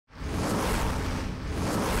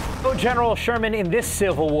Oh, General Sherman, in this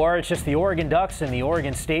Civil War, it's just the Oregon Ducks and the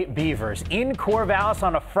Oregon State Beavers in Corvallis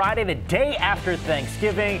on a Friday, the day after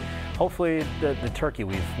Thanksgiving. Hopefully the turkey,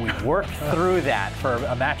 we've worked through that for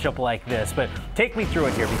a matchup like this. But take me through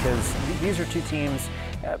it here, because these are two teams,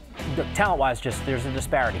 talent-wise, just there's a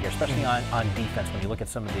disparity here, especially on defense when you look at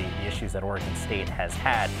some of the issues that Oregon State has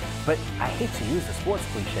had. But I hate to use the sports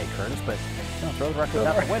cliche, Curtis, but throw the record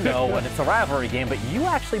out the window when it's a rivalry game. But you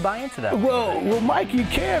actually buy into that. Well, Mike, you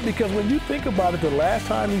can, because when you think about it, the last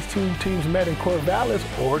time these two teams met in Corvallis,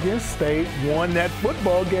 Oregon State won that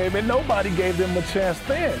football game, and nobody gave them a chance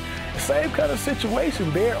then. Same kind of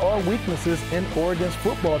situation. There are weaknesses in Oregon's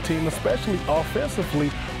football team, especially offensively,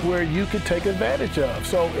 where you could take advantage of.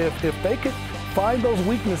 So if they could find those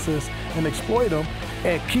weaknesses and exploit them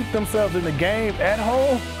and keep themselves in the game at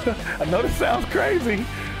home, I know this sounds crazy,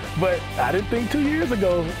 but I didn't think 2 years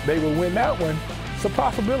ago they would win that one. It's a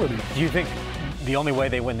possibility. Do you think the only way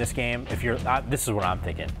they win this game, if you're, this is what I'm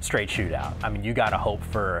thinking, straight shootout? I mean, you got to hope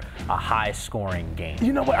for a high-scoring game.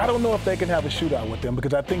 You know what? I don't know if they can have a shootout with them,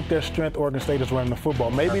 because I think their strength, Oregon State, is running the football.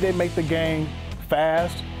 Maybe they make the game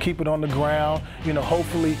fast, keep it on the ground.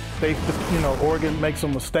 Hopefully Oregon makes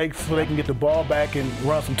some mistakes so they can get the ball back and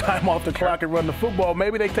run some time off the clock and run the football.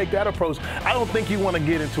 Maybe they take that approach. I don't think you want to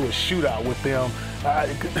get into a shootout with them. I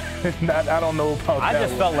don't know about that. I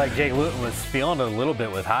just felt like Jake Luton was feeling it a little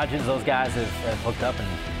bit with Hodgins. Those guys have hooked up and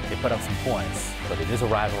they put up some points. But it is a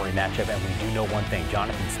rivalry matchup, and we do know one thing.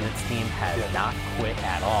 Jonathan Smith's team has not quit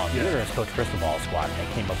at all. Neither has Coach Cristobal's squad, and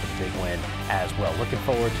they came up with a big win as well. Looking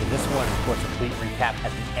forward to this one. Of course, a complete recap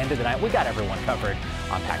at the end of the night. We got everyone covered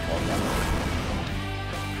on Pac-12 Network.